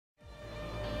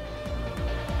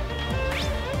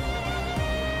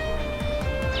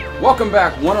Welcome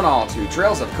back, one and all, to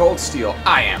Trails of Cold Steel.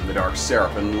 I am the Dark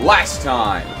Seraph, and last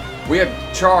time we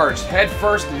had charged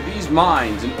headfirst into these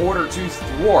mines in order to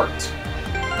thwart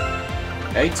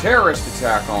a terrorist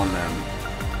attack on them.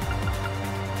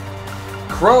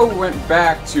 Crow went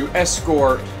back to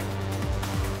escort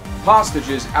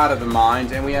hostages out of the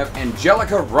mines, and we have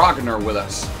Angelica Ragnar with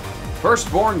us.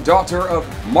 Firstborn daughter of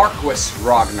Marquis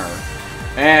Ragnar.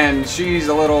 And she's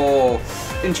a little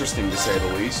interesting, to say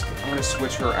the least. I'm going to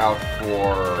switch her out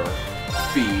for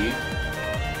V.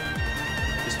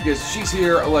 Just because she's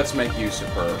here, let's make use of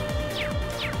her.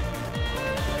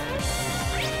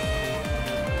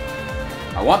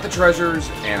 I want the treasures,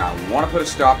 and I want to put a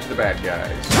stop to the bad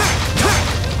guys.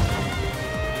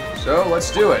 So, let's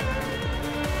do it.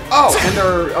 Oh, and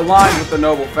they're aligned with the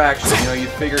noble faction. You know, you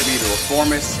figure it'd be the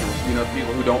reformists, and, you know,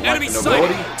 people who don't like the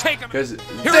nobility. Because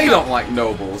they don't like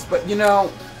nobles. But, you know,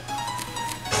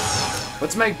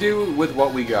 let's make do with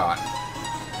what we got.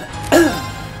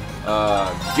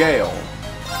 Gale.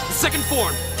 The second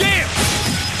form, Gale!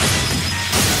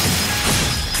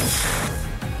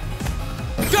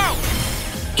 Go!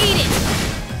 Eat it!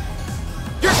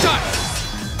 You're done!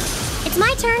 It's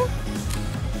my turn.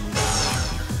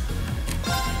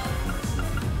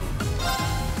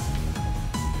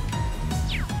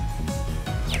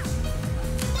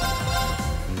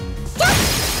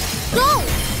 Go!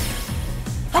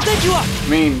 I'll take you up! I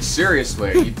mean,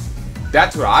 seriously,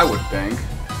 that's what I would think.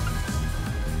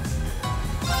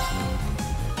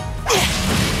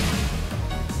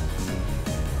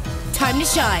 Time to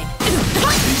shine.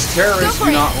 These terrorists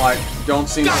don't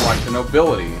seem to like the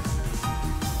nobility.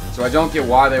 So I don't get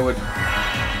why they would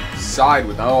side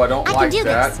with, oh, I don't like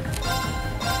that.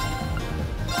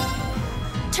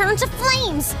 Turn to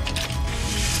flames.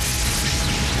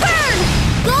 Burn!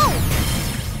 Go!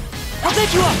 I'll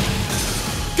take you up!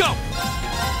 Go!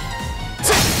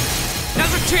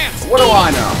 Now's our chance! What do I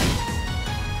know?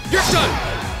 You're done!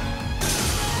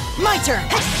 My turn!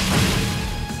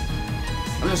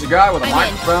 I'm just a guy with a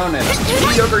microphone and a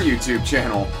mediocre YouTube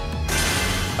channel.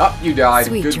 Oh, you died.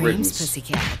 Sweet Good dreams, riddance.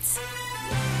 pussycats.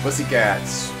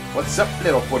 Pussycats. What's up,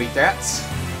 little footy tats?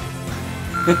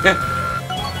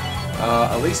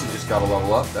 Elisa just got a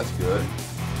level up. That's good.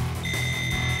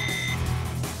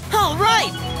 All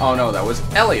right. Oh no, that was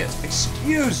Elliot.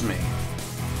 Excuse me.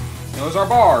 It was our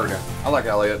bard. I like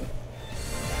Elliot.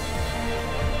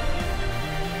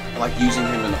 I like using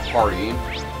him in the party.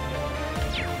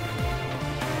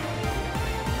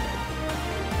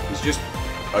 He's just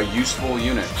a useful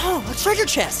unit. Oh, a treasure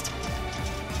chest.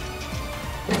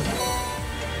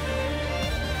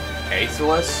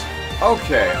 Aethelus?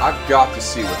 Okay, I've got to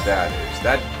see what that is.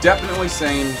 That definitely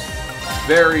seems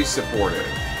very supportive.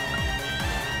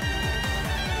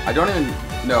 I don't even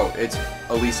know. It's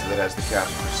Elisa that has the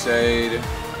Captain Crusade.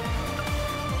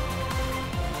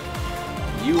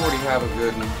 You already have a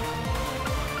good one.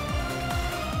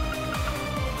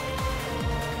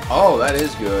 Oh, that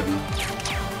is good.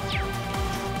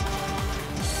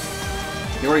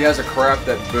 He already has a craft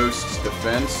that boosts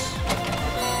defense.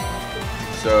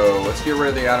 So, let's get rid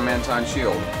of the adamantine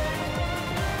shield.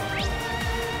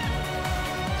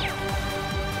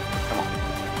 Come on.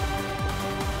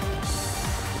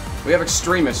 We have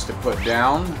extremists to put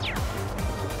down.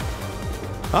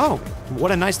 Oh,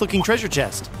 what a nice looking treasure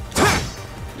chest.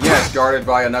 Yes, guarded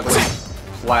by an ugly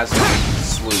plasma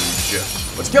sludge.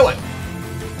 Let's kill it!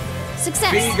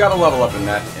 Success! V got a level up in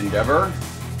that endeavor.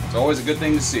 It's always a good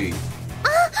thing to see.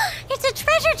 It's a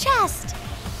treasure chest!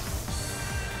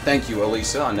 Thank you,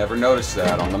 Elisa. I never noticed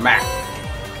that on the map.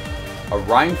 A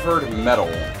Rhineford medal.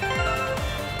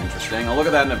 Interesting. I'll look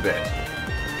at that in a bit.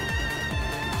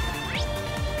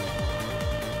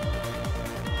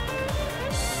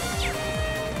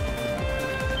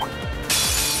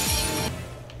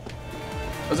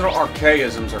 Those little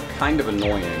archaisms are kind of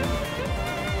annoying.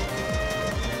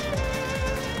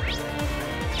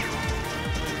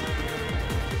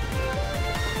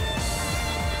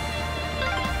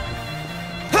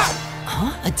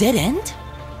 A dead end?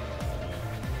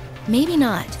 Maybe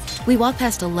not. We walked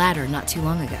past a ladder not too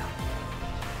long ago.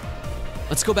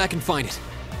 Let's go back and find it.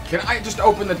 Can I just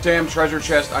open the damn treasure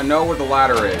chest? I know where the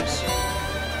ladder is.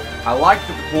 I like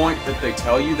the point that they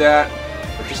tell you that,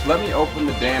 but just let me open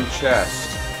the damn chest.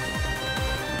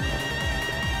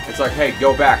 It's like, hey,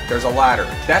 go back, there's a ladder.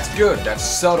 That's good, that's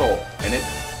subtle, and it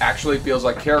actually feels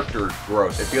like character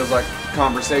growth. It feels like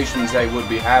conversations they would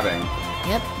be having.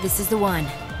 Yep, this is the one.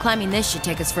 Climbing this should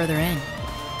take us further in.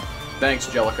 Thanks,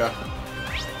 Jellica.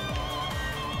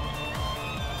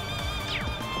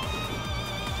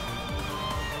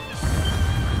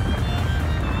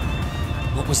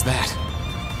 What was that?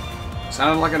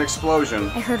 Sounded like an explosion.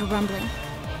 I heard a rumbling.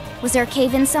 Was there a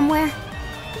cave-in somewhere?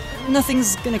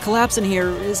 Nothing's gonna collapse in here,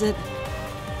 is it?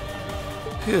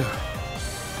 Phew.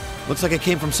 Looks like it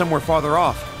came from somewhere farther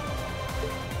off.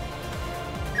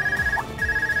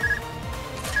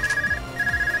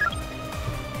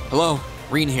 Hello,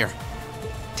 Reen here.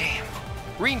 Damn.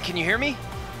 Reen, can you hear me?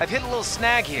 I've hit a little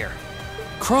snag here.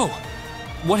 Crow,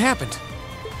 what happened?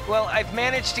 Well, I've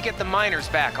managed to get the miners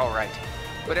back all right.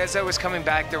 But as I was coming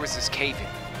back, there was this cave-in.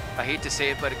 I hate to say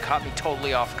it, but it caught me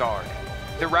totally off guard.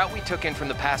 The route we took in from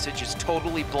the passage is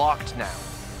totally blocked now.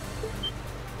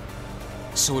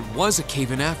 So it was a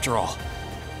cave-in after all.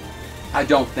 I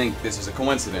don't think this is a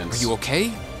coincidence. Are you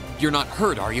okay? You're not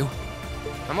hurt, are you?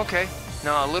 I'm okay.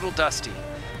 No, a little dusty.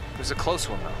 It was a close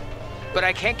one, though. But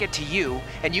I can't get to you,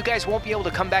 and you guys won't be able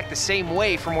to come back the same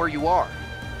way from where you are.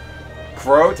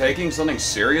 Crow, taking something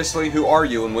seriously? Who are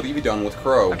you, and what have you done with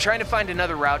Crow? I'm trying to find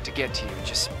another route to get to you.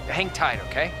 Just hang tight,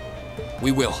 okay?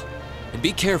 We will. And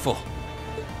be careful.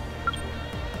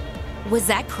 Was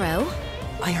that Crow?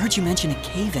 I heard you mention a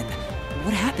cave-in.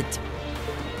 What happened?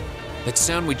 That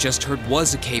sound we just heard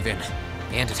was a cave-in.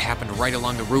 And it happened right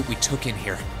along the route we took in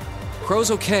here.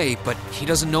 Crow's okay, but he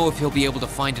doesn't know if he'll be able to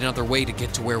find another way to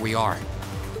get to where we are.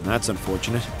 That's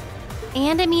unfortunate.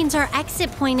 And it means our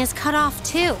exit point is cut off,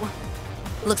 too.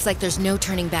 Looks like there's no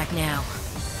turning back now.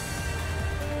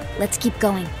 Let's keep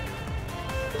going.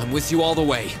 I'm with you all the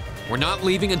way. We're not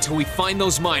leaving until we find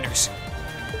those miners.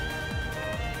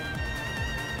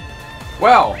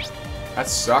 Well, that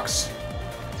sucks.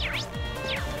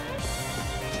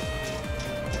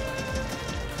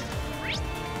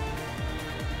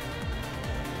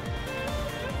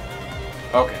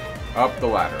 Okay, up the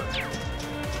ladder.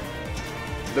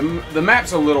 The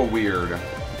map's a little weird.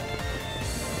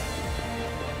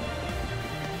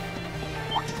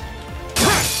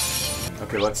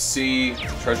 Okay, let's see.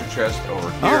 Treasure chest over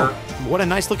here. Oh, what a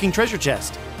nice looking treasure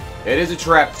chest. It is a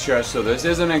trapped chest, so this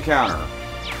is an encounter.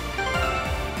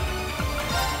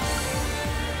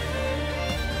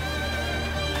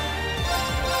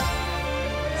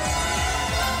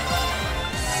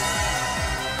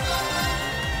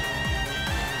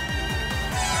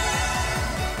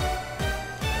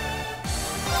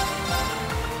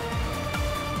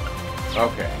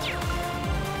 Okay.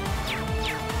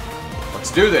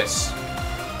 Let's do this.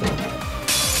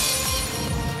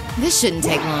 This shouldn't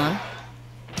take long.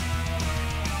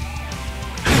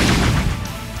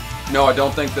 No, I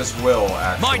don't think this will,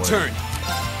 actually. My turn!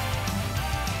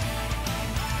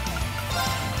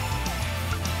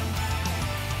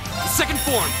 Second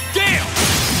form, Gale!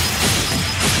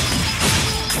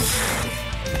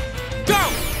 Go!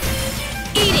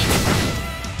 Eat it!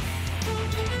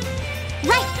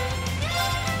 Right!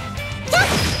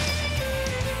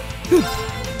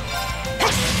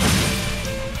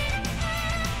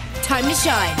 Time to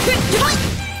shine.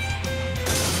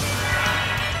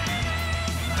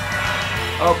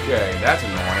 Okay, that's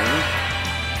annoying.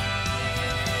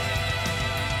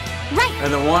 Right!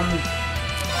 And the one...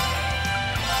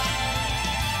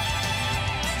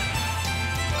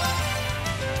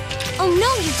 Oh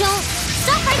no, you don't!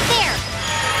 Stop right there!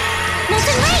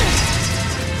 Molten Rain!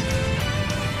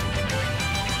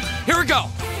 Here we go!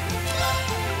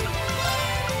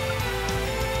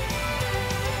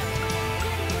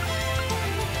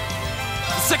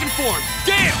 Second form,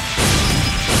 Gale!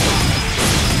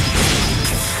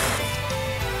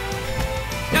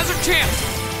 Now's our chance!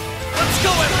 Let's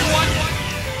go, everyone!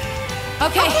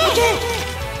 Okay.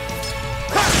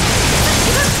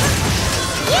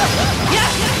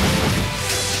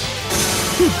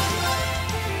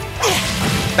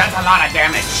 That's a lot of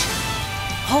damage!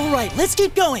 All right, let's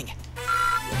keep going.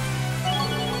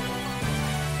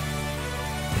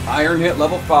 Iron hit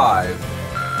level 5.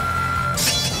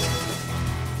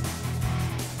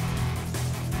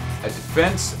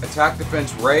 Attack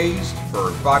defense raised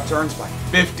for 5 turns by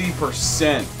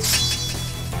 50%.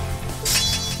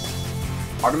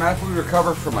 Automatically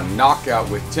recover from a knockout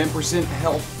with 10%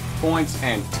 health points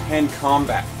and 10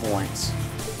 combat points.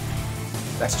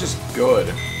 That's just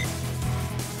good.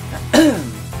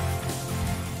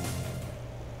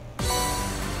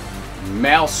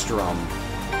 Maelstrom.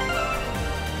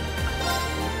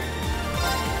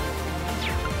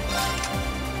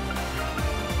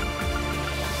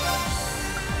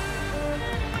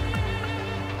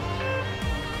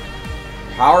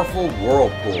 Powerful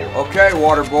whirlpool. Okay,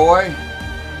 water boy.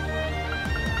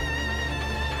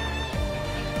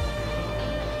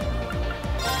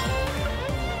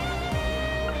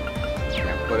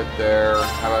 Can't put it there.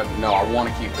 How about... No, I want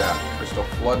to keep that. Crystal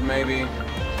flood, maybe?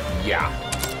 Yeah.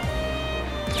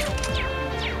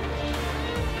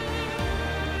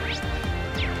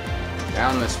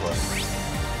 Down this way.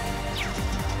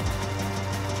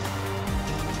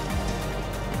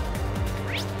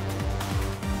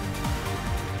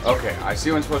 Okay, I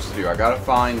see what I'm supposed to do. I gotta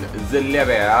find the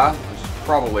lever, which is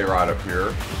probably right up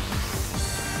here.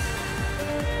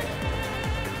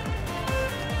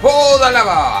 Pull the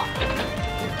lever!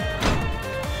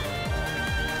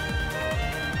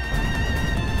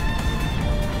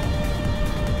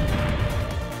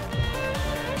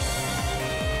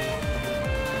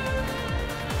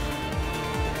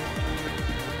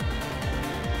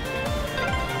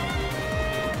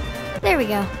 There we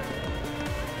go.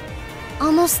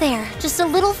 Almost there. Just a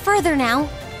little further now.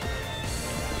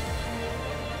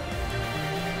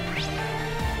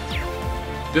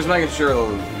 Just making sure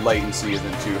the latency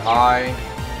isn't too high.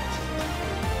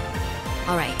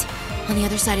 All right. On the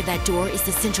other side of that door is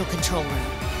the central control room.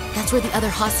 That's where the other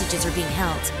hostages are being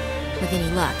held. With any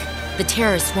luck, the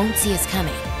terrorists won't see us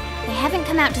coming. They haven't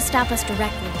come out to stop us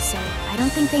directly, so I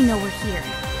don't think they know we're here.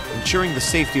 Ensuring the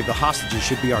safety of the hostages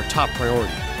should be our top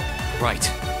priority.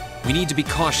 Right. We need to be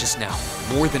cautious now,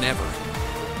 more than ever.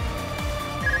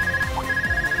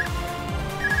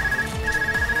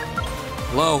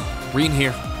 Hello, Reen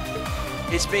here.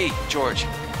 It's me, George.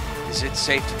 Is it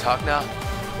safe to talk now?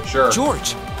 Sure.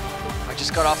 George! I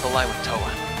just got off the line with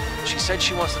Toa. She said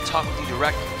she wants to talk with you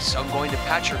directly, so I'm going to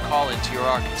patch her call into your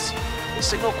Arcus. The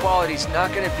signal quality's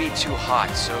not going to be too hot,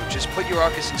 so just put your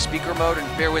Arcus in speaker mode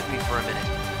and bear with me for a minute.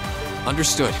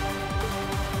 Understood.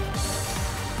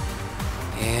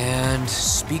 And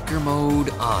speaker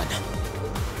mode on.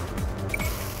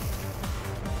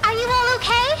 Are you all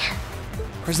okay?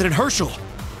 President Herschel!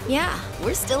 Yeah,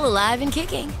 we're still alive and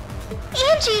kicking.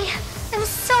 Angie! I'm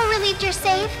so relieved you're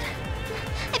safe.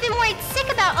 I've been worried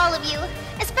sick about all of you,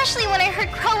 especially when I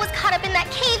heard Crow was caught up in that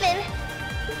cave-in.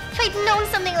 If I'd known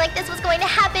something like this was going to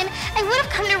happen, I would have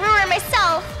come to Ruhr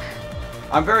myself.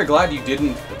 I'm very glad you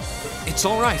didn't. It's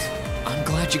all right. I'm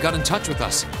glad you got in touch with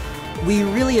us. We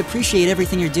really appreciate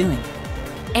everything you're doing.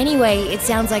 Anyway, it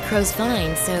sounds like Crow's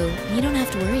fine, so you don't have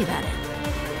to worry about it.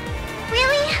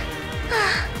 Really?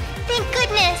 Thank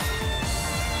goodness.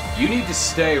 You need to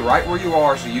stay right where you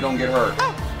are so you don't get hurt.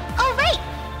 Oh, right.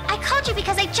 I called you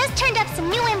because I just turned up some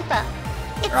new info.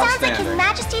 It sounds like His Outstanding.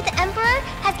 Majesty the Emperor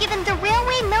has given the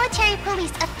Railway Military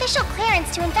Police official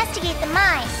clearance to investigate the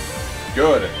mine.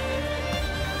 Good.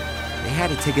 They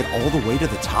had to take it all the way to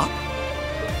the top?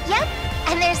 Yep,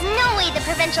 and there's no way the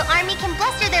Provincial Army can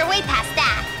bluster their way past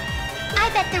that. I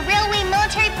bet the Railway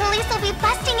Military Police will be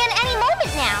busting in any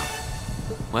moment now.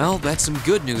 Well, that's some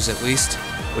good news at least.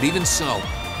 But even so,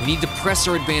 we need to press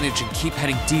our advantage and keep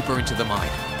heading deeper into the mine.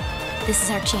 This is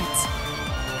our chance.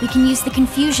 We can use the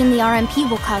confusion the RMP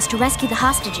will cause to rescue the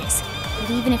hostages. But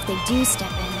even if they do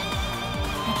step in,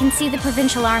 I can see the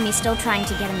Provincial Army still trying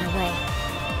to get in their way.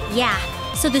 Yeah,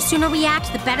 so the sooner we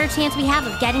act, the better chance we have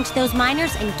of getting to those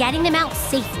miners and getting them out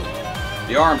safely.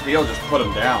 The RMP will just put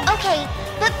them down. Okay,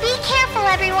 but be careful,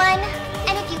 everyone.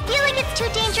 And if you feel like it's too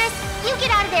dangerous, you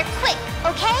get out of there quick,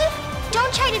 okay?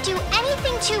 Don't try to do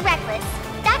anything too reckless.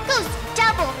 That goes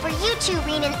double for you two,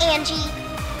 Reen and Angie.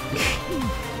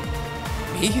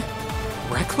 Me?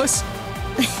 Reckless?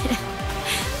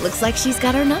 Looks like she's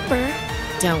got our number.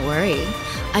 Don't worry.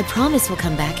 I promise we'll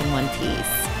come back in one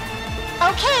piece.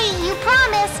 Okay, you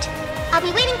promised. I'll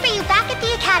be waiting for you back at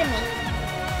the academy.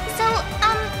 So,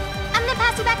 I'm gonna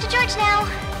pass you back to George now.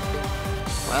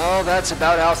 Well, that's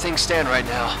about how things stand right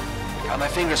now. Got my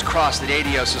fingers crossed that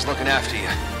Adios is looking after you.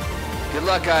 Good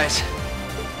luck, guys.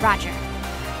 Roger.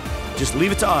 Just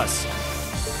leave it to us.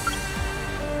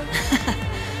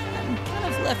 I'm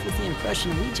kind of left with the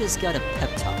impression we just got a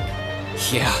pep talk.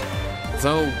 Yeah.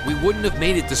 Though, we wouldn't have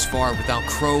made it this far without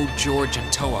Crow, George,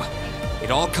 and Toa.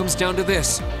 It all comes down to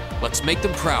this. Let's make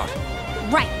them proud.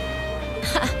 Right.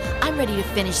 I'm ready to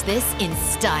finish this in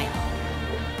style.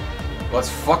 Let's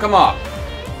fuck them up.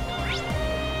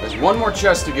 There's one more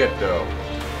chest to get, though.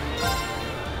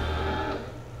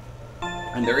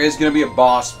 And there is going to be a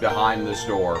boss behind this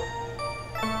door.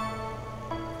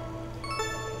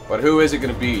 But who is it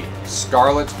going to be?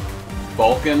 Scarlet?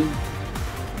 Vulcan?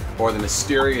 Or the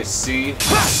mysterious sea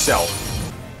itself?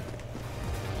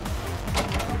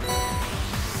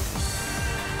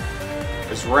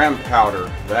 This ram powder,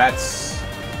 that's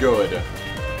good.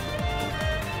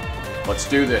 Let's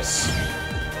do this.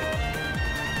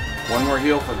 One more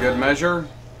heal for good measure.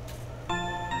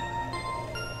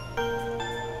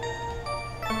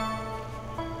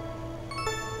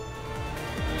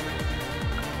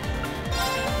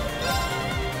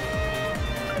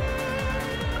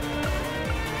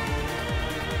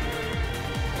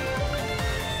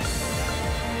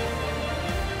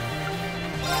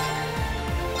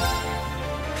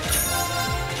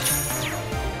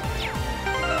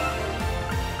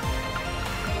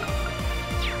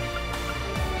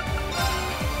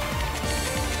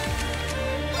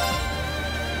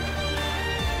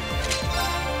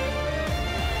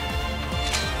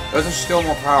 Those are still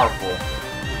more powerful.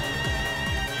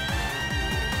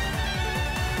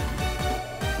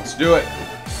 Let's do it.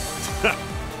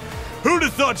 Who'd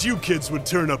have thought you kids would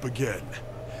turn up again?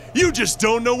 You just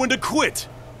don't know when to quit.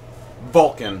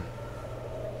 Vulcan.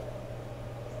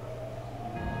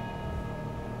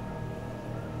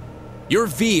 You're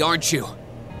V, aren't you?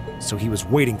 So he was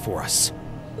waiting for us.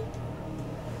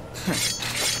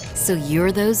 So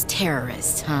you're those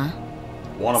terrorists, huh?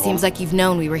 One of Seems them. like you've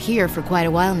known we were here for quite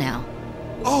a while now.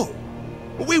 Oh,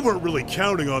 but we weren't really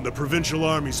counting on the Provincial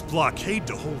Army's blockade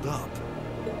to hold up.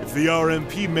 If the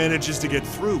RMP manages to get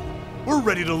through, we're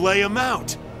ready to lay them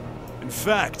out. In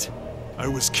fact, I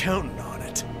was counting on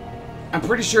it. I'm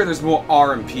pretty sure there's more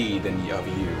RMP than of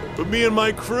you. But me and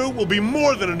my crew will be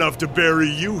more than enough to bury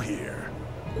you here.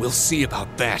 We'll see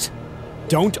about that.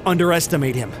 Don't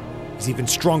underestimate him. He's even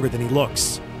stronger than he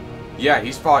looks. Yeah,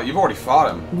 he's fought. You've already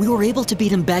fought him. We were able to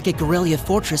beat him back at Guerrilla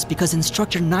Fortress because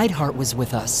Instructor Neidhart was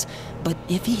with us. But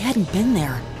if he hadn't been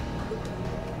there...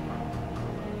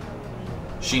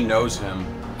 She knows him.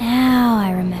 Now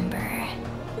I remember.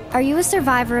 Are you a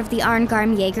survivor of the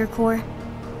Arngarm Jaeger Corps?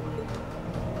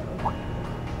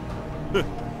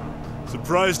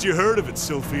 Surprised you heard of it,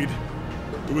 Sylphide.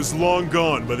 It was long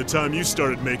gone by the time you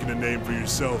started making a name for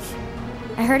yourself.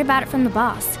 I heard about it from the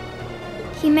boss.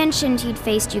 He mentioned he'd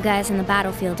faced you guys in the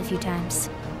battlefield a few times.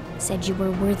 Said you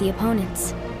were worthy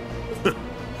opponents.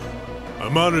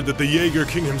 I'm honored that the Jaeger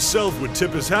King himself would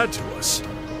tip his hat to us.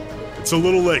 It's a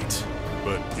little late,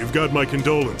 but you've got my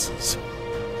condolences.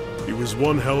 He was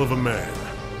one hell of a man.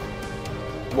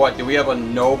 What, do we have a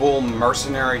noble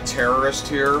mercenary terrorist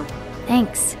here?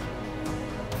 Thanks.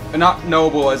 Not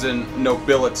noble as in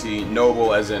nobility,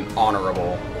 noble as in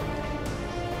honorable.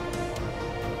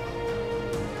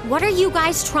 What are you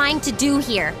guys trying to do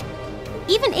here?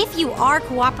 Even if you are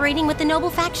cooperating with the noble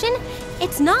faction,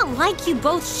 it's not like you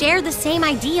both share the same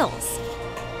ideals.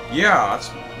 Yeah,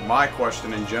 that's my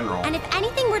question in general. And if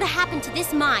anything were to happen to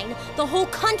this mine, the whole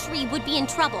country would be in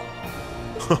trouble.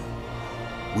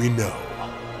 We know.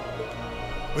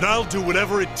 But I'll do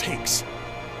whatever it takes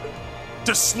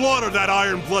to slaughter that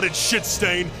iron-blooded shit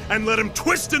stain and let him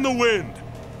twist in the wind.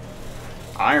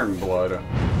 Iron blood.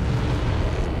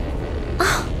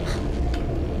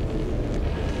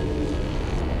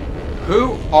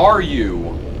 Who are you?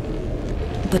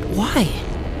 But why?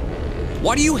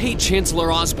 Why do you hate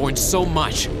Chancellor Osborn so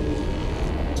much?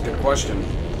 It's a good question.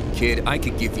 Kid, I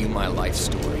could give you my life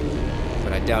story,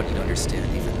 but I doubt you'd understand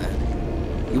even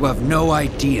then. You have no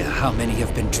idea how many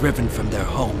have been driven from their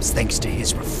homes thanks to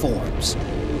his reforms.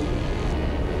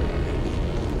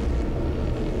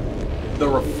 The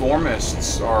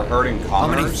reformists are hurting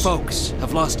commerce? How many folks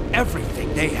have lost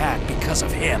everything they had because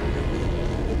of him?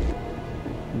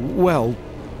 Well,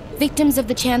 Victims of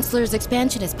the Chancellor's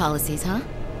expansionist policies, huh?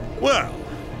 Well,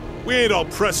 we ain't all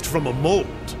pressed from a mold.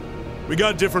 We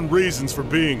got different reasons for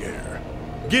being here.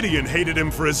 Gideon hated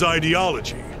him for his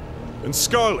ideology. And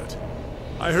Scarlet,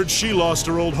 I heard she lost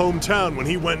her old hometown when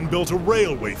he went and built a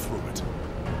railway through it.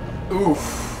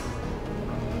 Oof.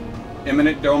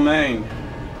 Eminent domain.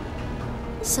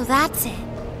 So that's it.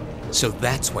 So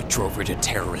that's what drove her to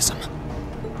terrorism.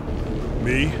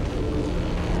 Me?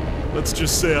 Let's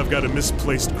just say I've got a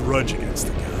misplaced grudge against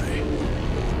the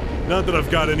guy. Not that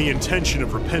I've got any intention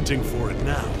of repenting for it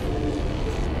now.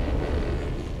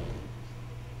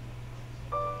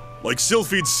 Like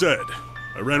Sylphide said,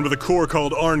 I ran with a corps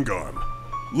called Arngarm.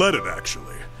 Led it,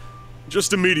 actually.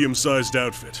 Just a medium-sized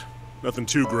outfit. Nothing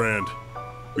too grand.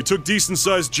 We took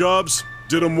decent-sized jobs,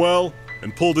 did them well,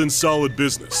 and pulled in solid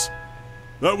business.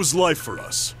 That was life for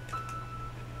us.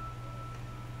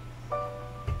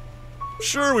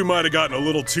 Sure, we might have gotten a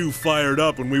little too fired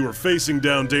up when we were facing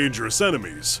down dangerous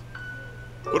enemies.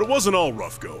 But it wasn't all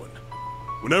rough going.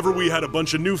 Whenever we had a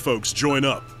bunch of new folks join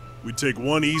up, we'd take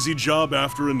one easy job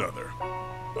after another.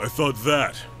 I thought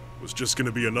that was just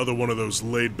gonna be another one of those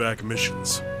laid-back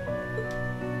missions.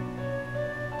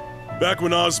 Back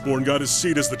when Osborn got his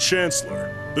seat as the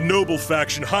Chancellor, the Noble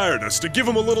faction hired us to give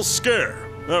him a little scare.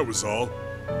 That was all.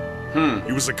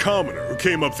 He was a commoner who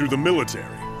came up through the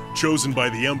military, chosen by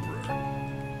the Emperor.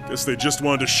 Guess they just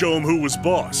wanted to show him who was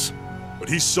boss, but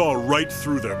he saw right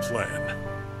through their plan.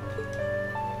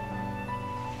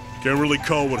 Can't really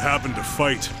call what happened a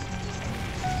fight.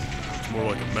 It's more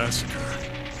like a massacre.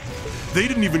 They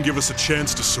didn't even give us a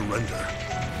chance to surrender.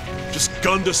 Just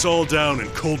gunned us all down in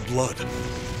cold blood.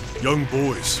 Young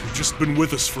boys who'd just been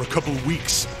with us for a couple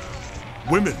weeks.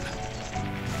 Women.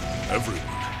 Everyone.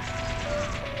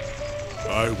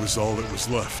 I was all that was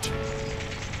left.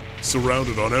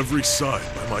 Surrounded on every side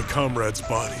by my comrades'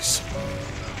 bodies.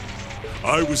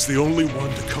 I was the only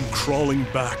one to come crawling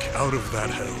back out of that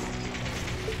hell.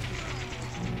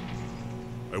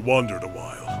 I wandered a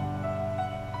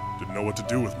while. Didn't know what to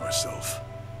do with myself.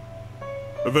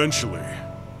 Eventually,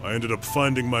 I ended up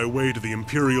finding my way to the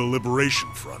Imperial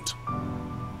Liberation Front.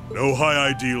 No high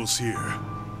ideals here.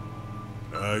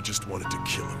 I just wanted to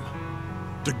kill him.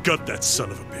 To gut that son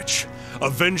of a bitch.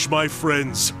 Avenge my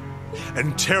friends.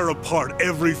 And tear apart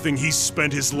everything he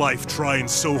spent his life trying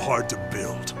so hard to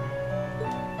build.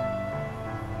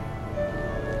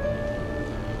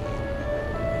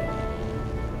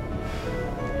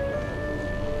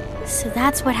 So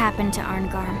that's what happened to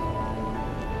Arngrim.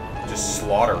 Just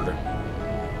slaughtered.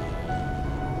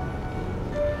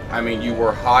 I mean, you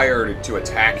were hired to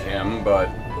attack him, but...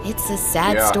 It's a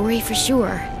sad story for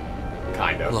sure.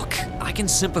 Kind of. Look, I can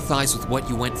sympathize with what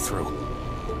you went through,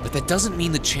 but that doesn't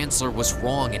mean the Chancellor was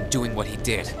wrong in doing what he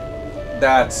did.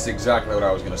 That's exactly what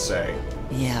I was gonna say.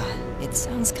 Yeah, it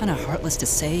sounds kind of heartless to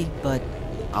say, but...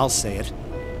 I'll say it.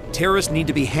 Terrorists need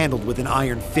to be handled with an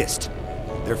iron fist.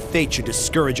 Their fate should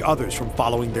discourage others from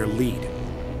following their lead.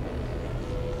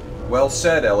 Well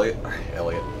said, Elliot.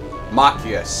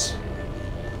 Machias.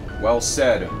 Well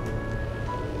said.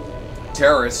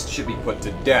 Terrorists should be put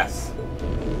to death.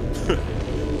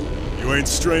 You ain't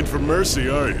strained for mercy,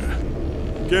 are you?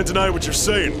 Can't deny what you're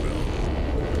saying, Bill.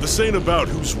 But this ain't about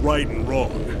who's right and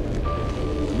wrong.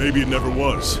 Maybe it never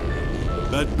was.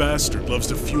 That bastard loves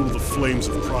to fuel the flames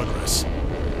of progress.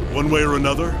 One way or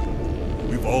another,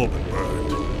 we've all been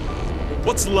burned.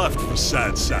 What's left for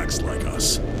sad sacks like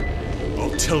us?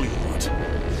 I'll tell you what.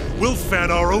 We'll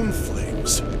fan our own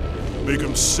flames. Make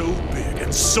them so big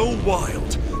and so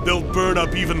wild, they'll burn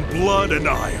up even blood and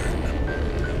iron.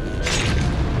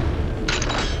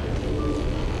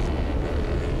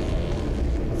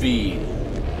 V.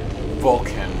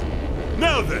 Vulcan.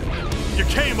 Now then, you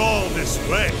came all this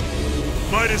way.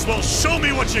 Might as well show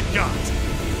me what you got.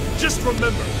 Just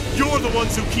remember, you're the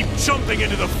ones who keep jumping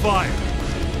into the fire.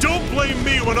 Don't blame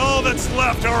me when all that's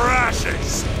left are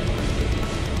ashes.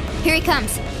 Here he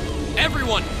comes.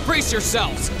 Everyone, brace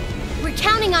yourselves! We're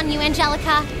counting on you,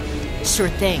 Angelica. Sure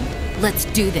thing. Let's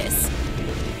do this.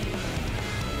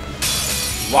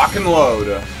 Lock and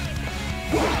load.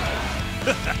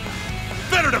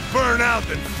 Better to burn out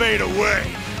than fade away.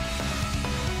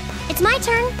 It's my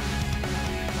turn.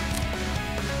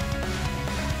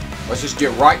 Let's just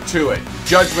get right to it.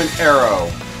 Judgment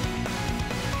Arrow.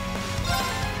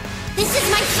 This is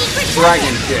my secret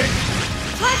Dragon weapon. Kick.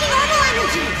 Charging orbital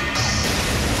energy.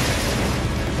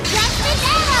 Judgment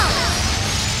Arrow.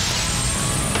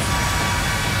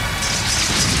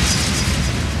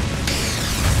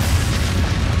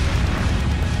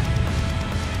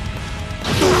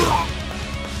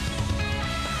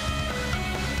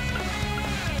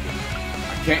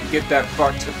 I can't get that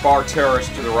bar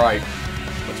terrorist to the right.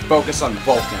 Let's focus on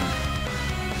Vulcan.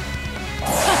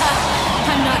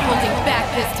 I'm not holding back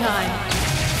this time.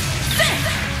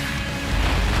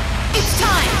 It's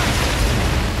time!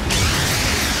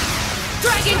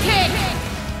 Dragon Kick!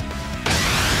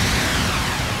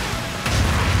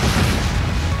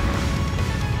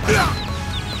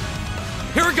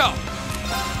 Here we go!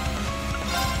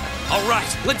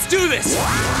 Alright, let's do this!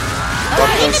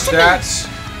 Fuck those stats.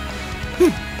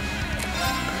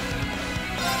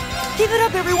 Give it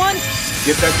up, everyone!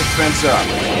 Get that defense up.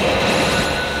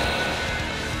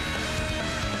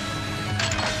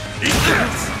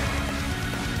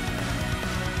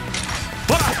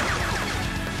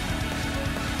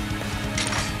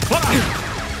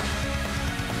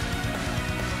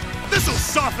 This'll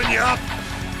soften you up.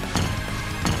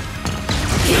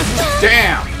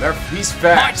 Damn, he's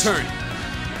fast. My turn!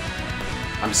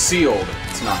 I'm sealed.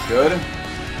 It's not good.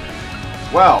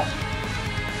 Well,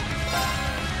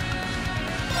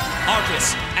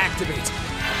 Arcus, activate!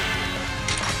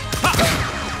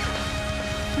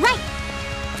 Right.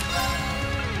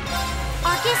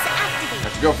 Arcus activate.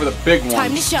 have to go for the big one.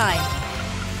 Time to shine.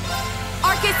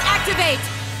 Arcus, activate!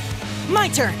 My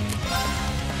turn!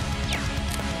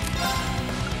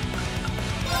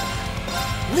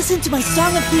 Listen to my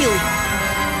song of healing!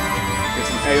 Get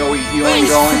some AoE healing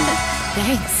going.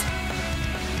 Thanks.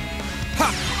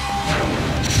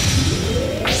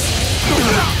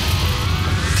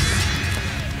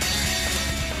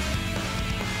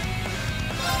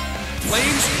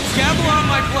 Flames, gather on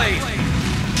my blade!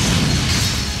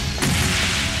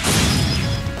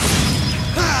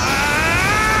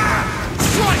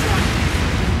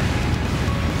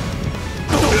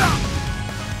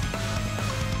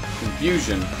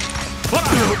 Confusion.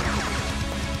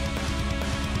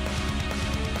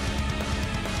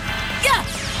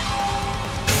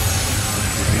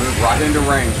 Move Right into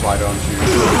range, why don't you?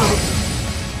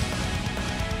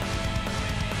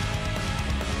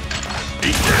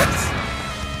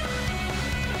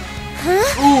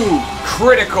 Huh? Ooh,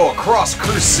 critical cross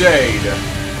crusade.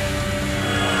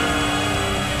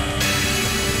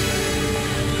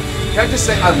 Can I just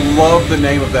say, I love the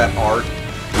name of that art.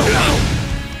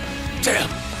 Damn.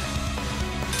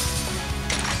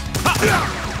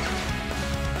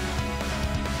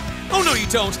 Oh no, you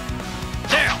don't.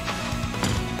 Damn.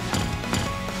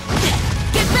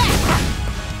 Get back!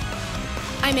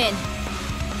 I'm in.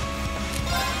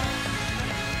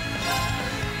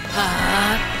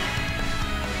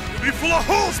 You'll be full of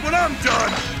holes when I'm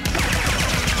done.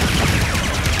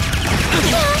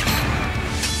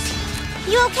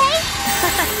 You okay?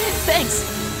 Thanks.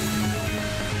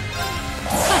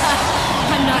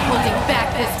 I'm not holding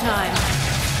back this time.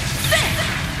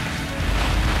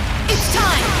 It's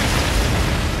time!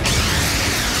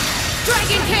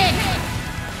 Dragon King!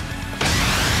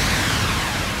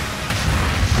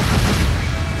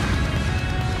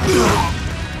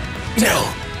 No.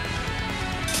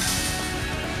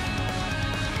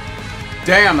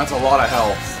 Damn, that's a lot of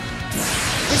health.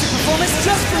 There's a performance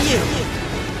just for you!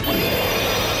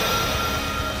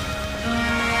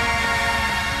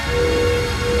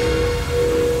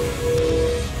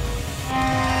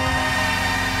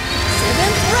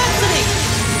 Seventh Rhapsody!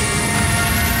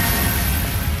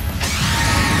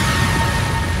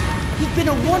 You've been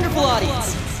a wonderful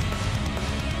audience.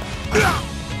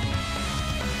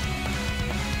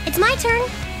 It's my turn.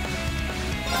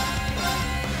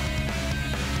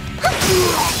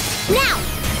 Now!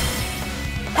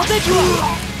 I'll bet you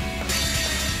up!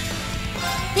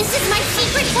 This is my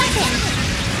secret weapon!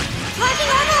 Charging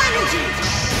orbital energy!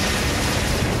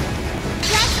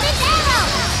 Plasmid arrow!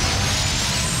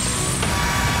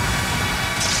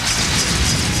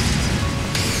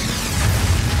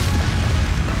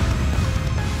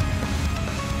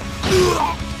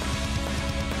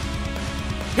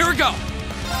 Here we go.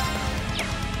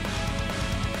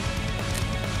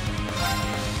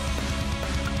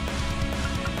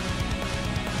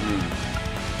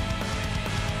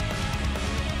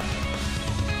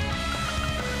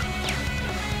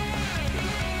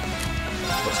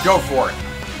 Let's go for it.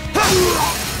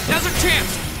 Now's our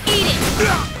chance. Eat it!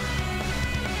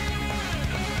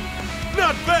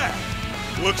 Not bad.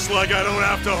 Looks like I don't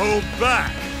have to hold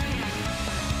back.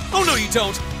 Oh no, you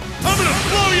don't. I'm gonna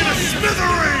blow you to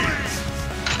smithereens!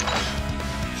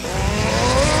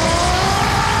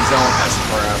 He's on that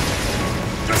crap.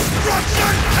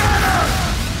 Destruction cannon!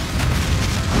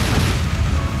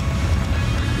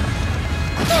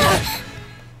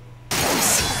 I'm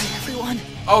sorry, everyone.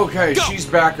 Okay, Go. she's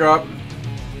back up.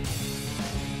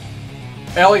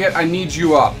 Elliot, I need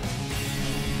you up.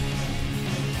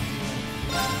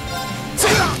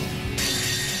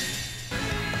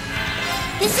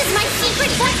 This is my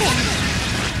secret weapon!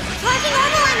 Charging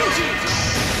orbital energy!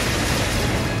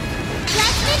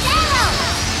 Plasmid arrow!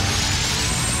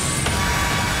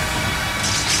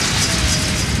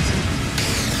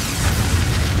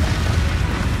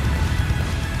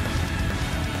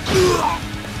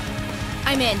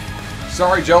 I'm in.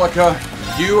 Sorry, Jellica.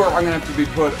 You are gonna have to be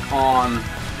put on.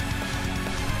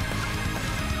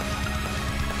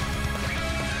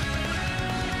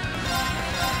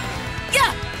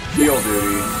 Yeah! Field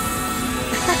duty.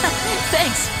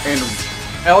 Thanks. And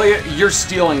Elliot, you're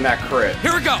stealing that crit.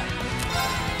 Here we go.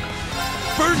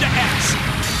 Burn to ash.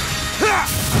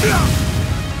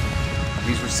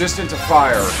 He's resistant to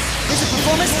fire. There's a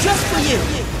performance just for you.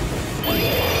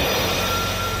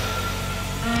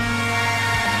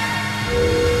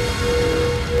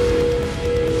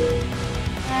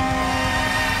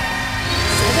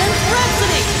 Seventh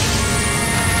Rhapsody!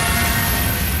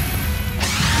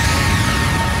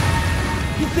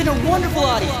 You've been a wonderful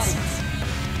audience.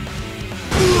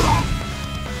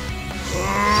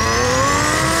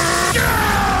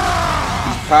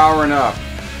 He's powering up.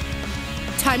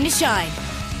 Time to shine.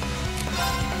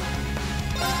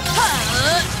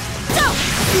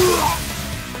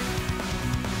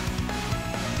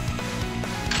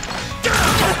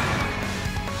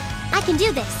 I can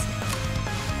do this.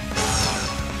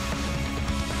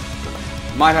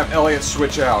 Might have Elliot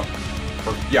switch out.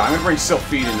 Or, yeah, I'm gonna bring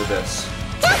Sylphide into this.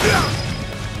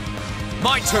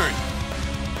 My turn.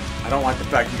 I don't like the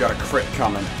fact you got a crit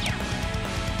coming.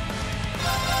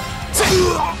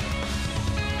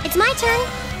 It's my turn.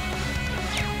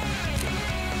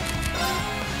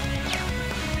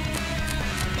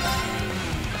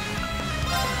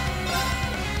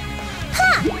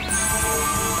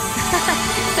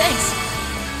 Thanks.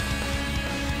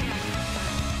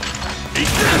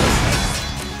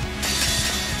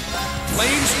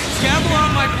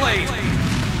 my blade!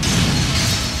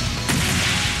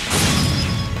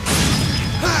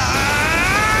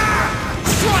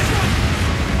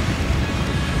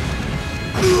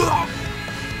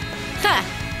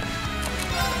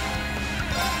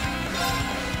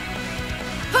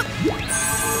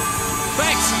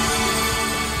 Thanks!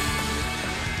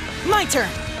 My turn!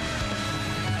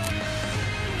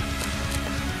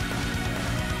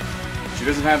 She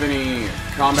doesn't have any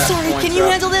combat Sorry, points can you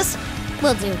up. handle this?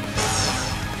 Will do.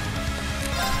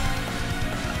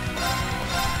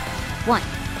 1,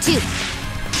 2.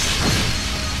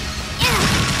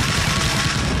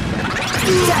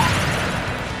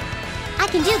 I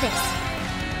can do this.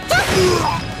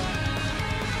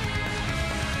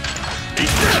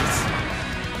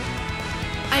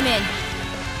 I'm in.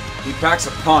 He packs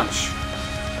a punch.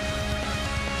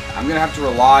 I'm gonna have to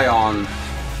rely on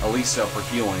Elisa for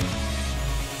healing.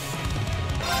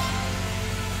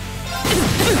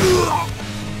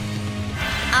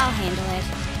 I'll handle it.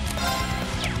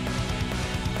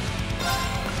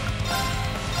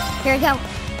 Here we go.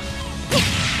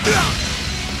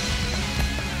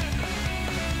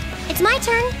 It's my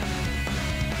turn.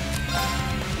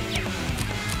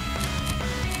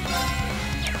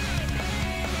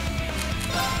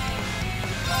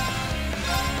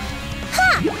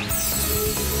 Ha!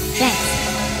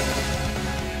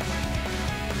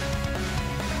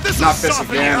 Thanks. Not this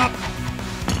again.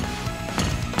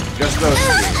 Just those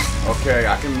two. Okay,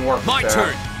 I can work My with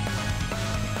turn!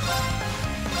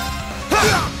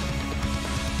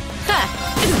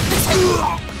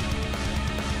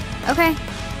 Okay.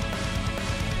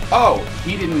 Oh,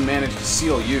 he didn't manage to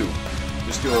seal you.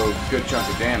 Just do a good chunk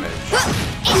of damage.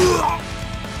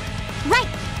 Right.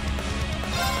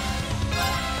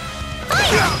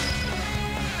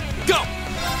 Go!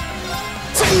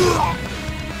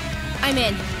 I'm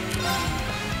in.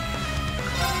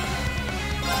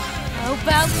 How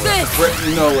about this? Crit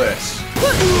Nullis.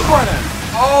 Brennan!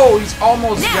 Oh, he's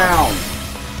almost down.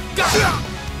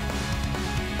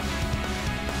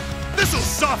 This'll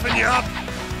soften you up.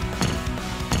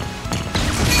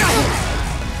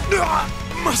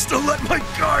 Must have let my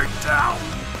guard down.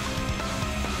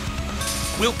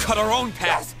 We'll cut our own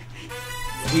path.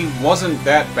 He wasn't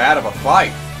that bad of a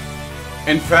fight.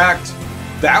 In fact,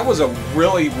 that was a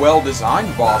really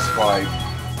well-designed boss fight.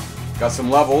 Got some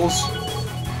levels.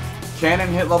 Cannon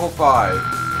hit level 5.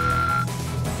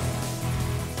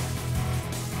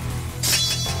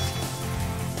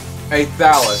 A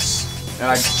Thallus. And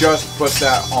I just put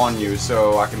that on you,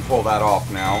 so I can pull that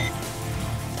off now.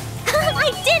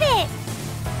 I did it!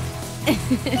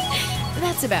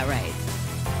 That's about right.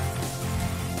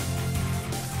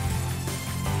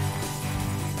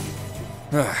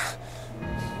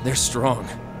 They're strong.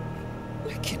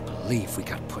 I can't believe we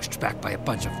got pushed back by a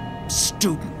bunch of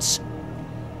students.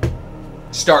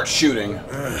 Start shooting.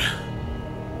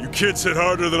 You kids hit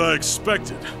harder than I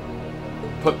expected.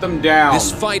 Put them down.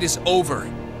 This fight is over.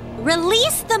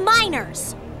 Release the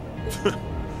miners!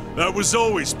 That was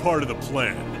always part of the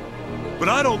plan. But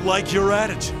I don't like your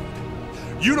attitude.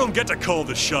 You don't get to call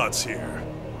the shots here.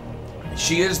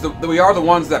 She is we are the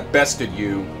ones that bested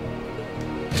you.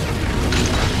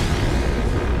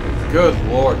 Good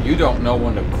lord, you don't know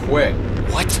when to quit.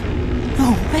 What?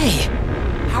 No way!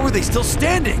 How are they still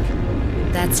standing?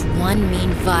 That's one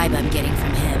mean vibe I'm getting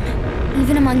from him.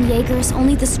 Even among Jaegers,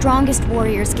 only the strongest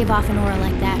warriors give off an aura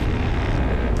like that.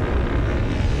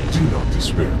 Do not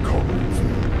despair, Comrade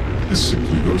V. This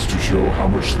simply goes to show how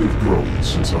much they've grown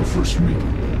since our first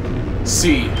meeting.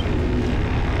 C.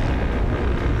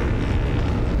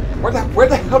 Where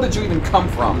the hell did you even come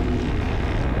from?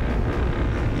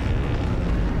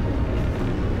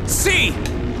 C!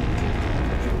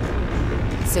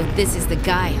 So this is the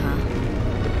guy, huh?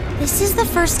 This is the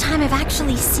first time I've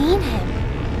actually seen him.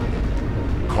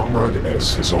 Comrade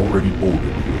S has already boarded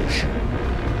the airship.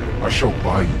 I shall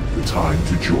buy you the time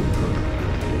to join her.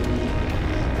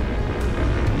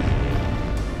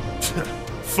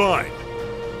 Fine.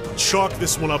 Chalk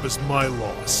this one up as my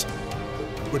loss.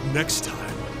 But next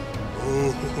time,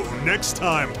 oh, next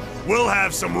time, we'll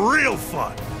have some real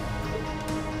fun.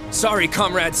 Sorry,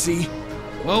 Comrade C.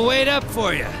 We'll wait up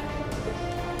for you.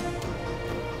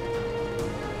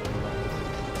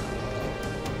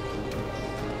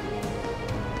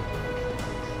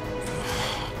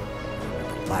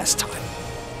 Last time.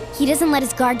 He doesn't let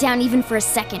his guard down even for a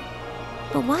second.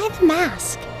 But why the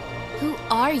mask? Who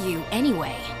are you,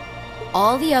 anyway?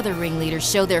 All the other ringleaders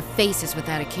show their faces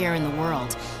without a care in the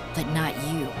world, but not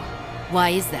you. Why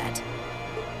is that?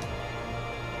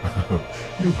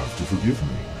 You'll have to forgive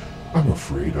me. I'm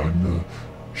afraid I'm the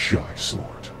shy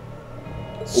sort.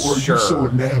 Or are Sure. you so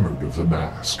enamored of the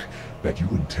mask that you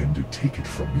intend to take it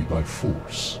from me by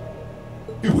force?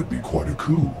 It would be quite a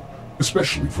coup,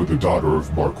 especially for the daughter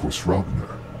of Marquis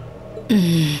Ragnar.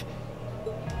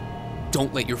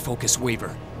 Don't let your focus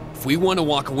waver. If we want to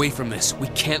walk away from this, we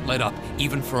can't let up,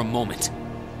 even for a moment.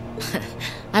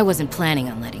 I wasn't planning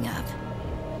on letting up.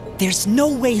 There's no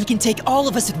way he can take all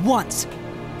of us at once.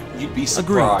 You'd be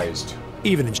surprised.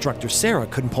 Even Instructor Sarah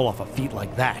couldn't pull off a feat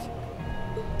like that.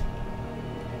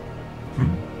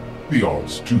 The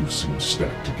odds do seem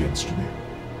stacked against me.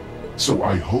 So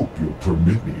I hope you'll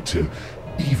permit me to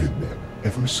even them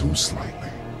ever so slightly.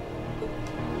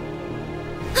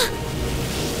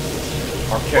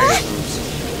 Archaisms.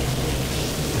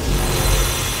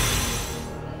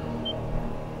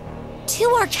 Two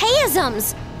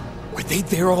archaisms! Were they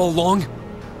there all along?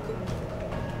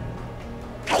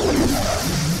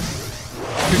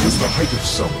 It was the height of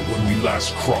summer when we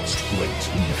last crossed blades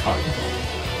beneath Heimdall.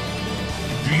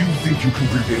 Do you think you can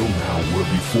prevail now where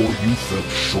before you fell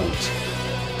short?